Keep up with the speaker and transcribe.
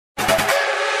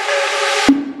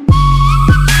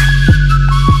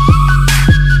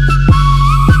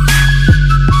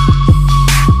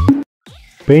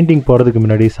Painting போகிறதுக்கு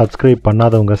முன்னாடி subscribe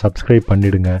பண்ணாதவங்க சப்ஸ்கிரைப்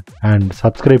பண்ணிவிடுங்க. அண்ட்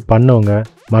சப்ஸ்கிரைப் பண்ணவங்க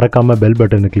மறக்காமல் பெல்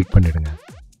பட்டனை கிளிக் பண்ணிவிடுங்க.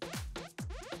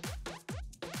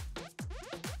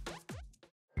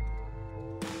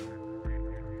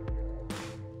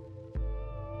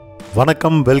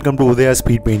 வணக்கம், welcome to Udaya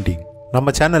speed painting.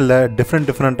 நம்ம சேனலில்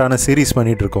டிஃப்ரெண்ட்டான சீரீஸ்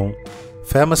பண்ணிகிட்ருக்கோம்.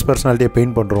 ஃபேமஸ் பர்சனாலிட்டியை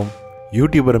பெயிண்ட் பண்ணுறோம்,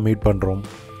 யூடியூபரை மீட் பண்ணுறோம்,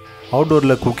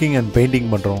 அவுட்டோரில் குக்கிங் அண்ட் பெயிண்டிங்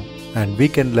பண்ணுறோம், அண்ட்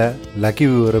வீக்கெண்டில் லக்கி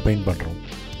வியூவரை பெயிண்ட் பண்ணுறோம்.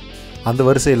 அந்த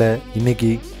வரிசையில் இன்றைக்கி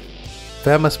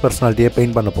ஃபேமஸ் பர்சனாலிட்டியை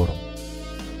பெயிண்ட் பண்ண போகிறோம்.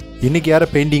 இன்றைக்கி யாரை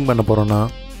பெயிண்டிங் பண்ண போகிறோன்னா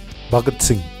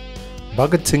பகத்சிங்.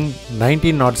 பகத்சிங்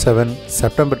 1907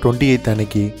 செப்டம்பர் 28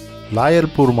 அன்னைக்கு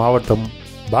லாயல்பூர் மாவட்டம்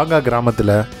பாகா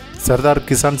கிராமத்தில் சர்தார்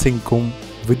கிசான் சிங்க்கும்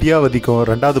வித்யாவதிக்கும்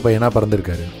 2வது பையனாக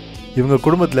பிறந்திருக்காரு. இவங்க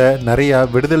குடும்பத்தில் நிறையா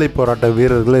விடுதலை போராட்ட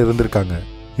வீரர்கள் இருந்திருக்காங்க.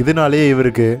 இதனாலேயே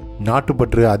இவருக்கு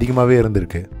நாட்டுப்பற்று அதிகமாகவே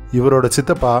இருந்திருக்கு. இவரோட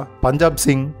சித்தப்பா பஞ்சாப்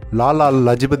சிங் லாலா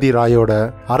லஜபதி ராயோட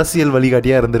அரசியல்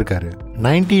வழிகாட்டியாக இருந்திருக்காரு.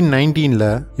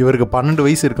 1919 இவருக்கு 12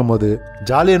 வயசு இருக்கும்போது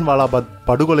ஜாலியன் வாலாபாக்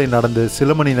படுகொலை நடந்து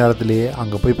சில மணி நேரத்திலேயே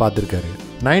அங்கே போய் பார்த்துருக்காரு.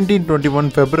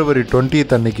 1921 February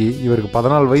 20 அன்னைக்கு இவருக்கு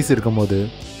 14 வயசு இருக்கும்போது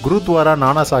குருத்வாரா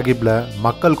நானா சாஹிப்பில்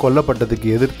மக்கள் கொல்லப்பட்டதுக்கு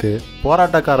எதிர்த்து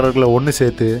போராட்டக்காரர்களை ஒன்று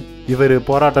சேர்த்து இவர்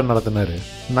போராட்டம் நடத்தினார்.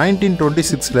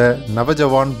 1926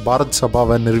 நவஜவான் பாரத்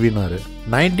சபாவை நிறுவினார்.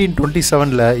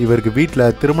 1927 இவருக்கு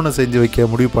வீட்டில் திருமணம் செஞ்சு வைக்க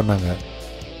முடிவு பண்ணாங்க.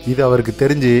 இது அவருக்கு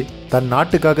தெரிஞ்சு தன்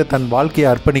நாட்டுக்காக தன் வாழ்க்கையை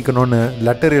அர்ப்பணிக்கணும்னு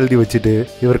லெட்டர் எழுதி வச்சுட்டு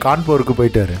இவர் கான்பூருக்கு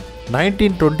போயிட்டார்.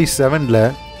 1927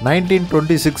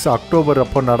 1926 அக்டோபர்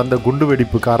அப்போ நடந்த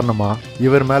குண்டுவெடிப்பு காரணமாக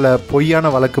இவர் மேலே பொய்யான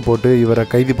வழக்கு போட்டு இவரை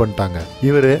கைது பண்ணிட்டாங்க.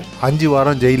 இவர் 5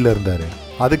 வாரம் ஜெயிலில் இருந்தார்.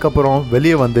 அதுக்கப்புறம்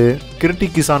வெளியே வந்து கிரிட்டி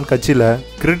கிசான் கட்சியில்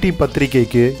கிரிட்டி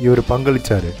பத்திரிகைக்கு இவர்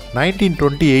பங்களிச்சார்.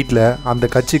 1928 அந்த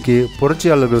கட்சிக்கு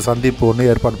புரட்சியாளர்கள் சந்திப்பு ஒன்று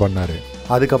ஏற்பாடு பண்ணார்.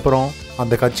 அதுக்கப்புறம்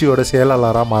அந்த கட்சியோட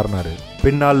செயலாளராக மாறினார்.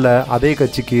 பின்னால் அதே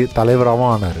கட்சிக்கு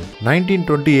தலைவராகவும் ஆனார்.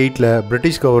 1928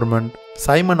 பிரிட்டிஷ் கவர்மெண்ட்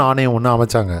சைமன் ஆணையம் ஒன்று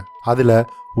அமைச்சாங்க. அதில்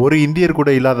ஒரு இந்தியர் கூட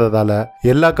இல்லாததால்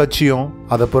எல்லா கட்சியும்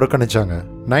அதை புறக்கணிச்சாங்க.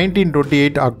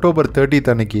 1928 அக்டோபர்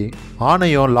 30 அன்னைக்கு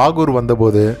ஆணையம் லாகூர்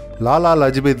வந்தபோது லாலா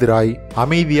லஜபதி ராய்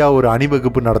அமைதியாக ஒரு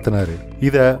அணிவகுப்பு நடத்தினார்.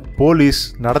 இதை போலீஸ்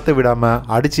நடத்த விடாமல்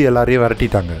அடித்து எல்லாரையும்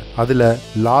விரட்டிட்டாங்க. அதில்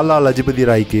லாலா லஜபதி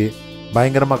ராய்க்கு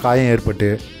பயங்கரமாக காயம்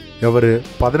ஏற்பட்டு இவர்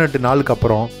 18 நாளுக்கு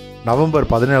அப்புறம் நவம்பர்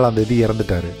 17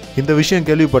 இறந்துட்டார். இந்த விஷயம்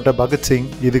கேள்விப்பட்ட பகத்சிங்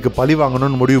இதுக்கு பழி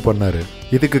வாங்கணும்னு முடிவு பண்ணார்.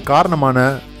 இதுக்கு காரணமான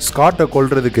ஸ்காட்டை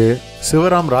கொல்றதுக்கு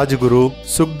சிவராம் ராஜகுரு,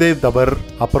 சுக்தேவ் தபர்,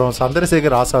 அப்புறம்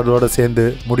சந்திரசேகர் ஆசாதோட சேர்ந்து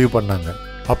முடிவு பண்ணாங்க.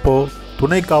 அப்போது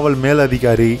துணை காவல்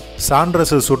மேலதிகாரி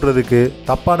சாண்ட்ரஸை சுடுறதுக்கு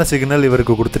தப்பான சிக்னல்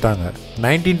இவருக்கு கொடுத்துட்டாங்க.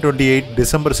 1928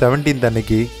 டிசம்பர் 17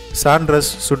 அன்னைக்கு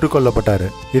சாண்ட்ரஸ் சுட்டுக் கொல்லப்பட்டார்.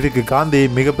 இதுக்கு காந்தி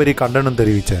மிகப்பெரிய கண்டனம்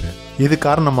தெரிவித்தார். இது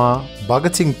காரணமாக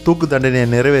பகத்சிங் தூக்கு தண்டனையை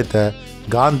நிறைவேற்ற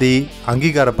காந்தி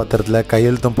அங்கீகார பத்திரத்தில்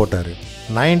கையெழுத்தும் போட்டார்.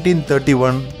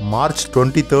 1931 மார்ச்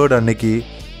 23 அன்னைக்கு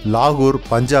லாகூர்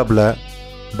பஞ்சாபில்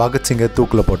பகத்சிங்கை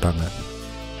தூக்கில் போட்டாங்க.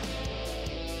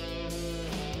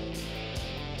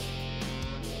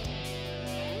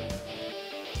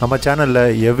 நம்ம சேனலில்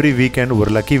எவ்ரி வீக்கெண்ட்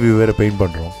ஒரு லக்கி வியூவரை பெயிண்ட்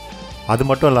பண்ணுறோம். அது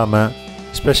மட்டும் இல்லாமல்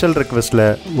ஸ்பெஷல் ரெக்வெஸ்ட்டில்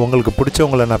உங்களுக்கு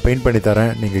பிடிச்சவங்களை நான் பெயிண்ட் பண்ணி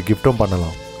தரேன், நீங்கள் கிஃப்ட்டும்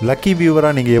பண்ணலாம். லக்கி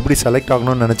வியூவராக நீங்கள் எப்படி செலக்ட்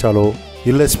ஆகணும்னு நினச்சாலோ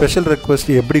இல்லை ஸ்பெஷல் ரெக்வெஸ்ட்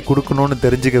எப்படி கொடுக்கணும்னு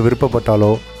தெரிஞ்சுக்க விருப்பப்பட்டாலோ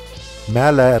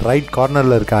மேலே ரைட்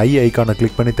கார்னரில் இருக்க ஐக்கானை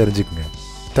கிளிக் பண்ணி தெரிஞ்சுக்குங்க.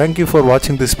 தேங்க்யூ ஃபார்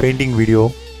வாட்சிங் திஸ் பெயிண்டிங் வீடியோ.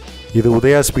 இது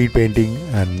உதயா ஸ்பீட் பெயிண்டிங்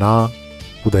அண்ட் நான்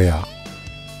உதயா.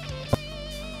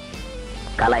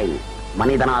 கலை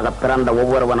மனிதனாக பிறந்த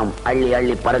ஒவ்வொருவனும் அள்ளி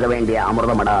அள்ளி பருக வேண்டிய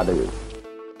அமிர்தமடாது.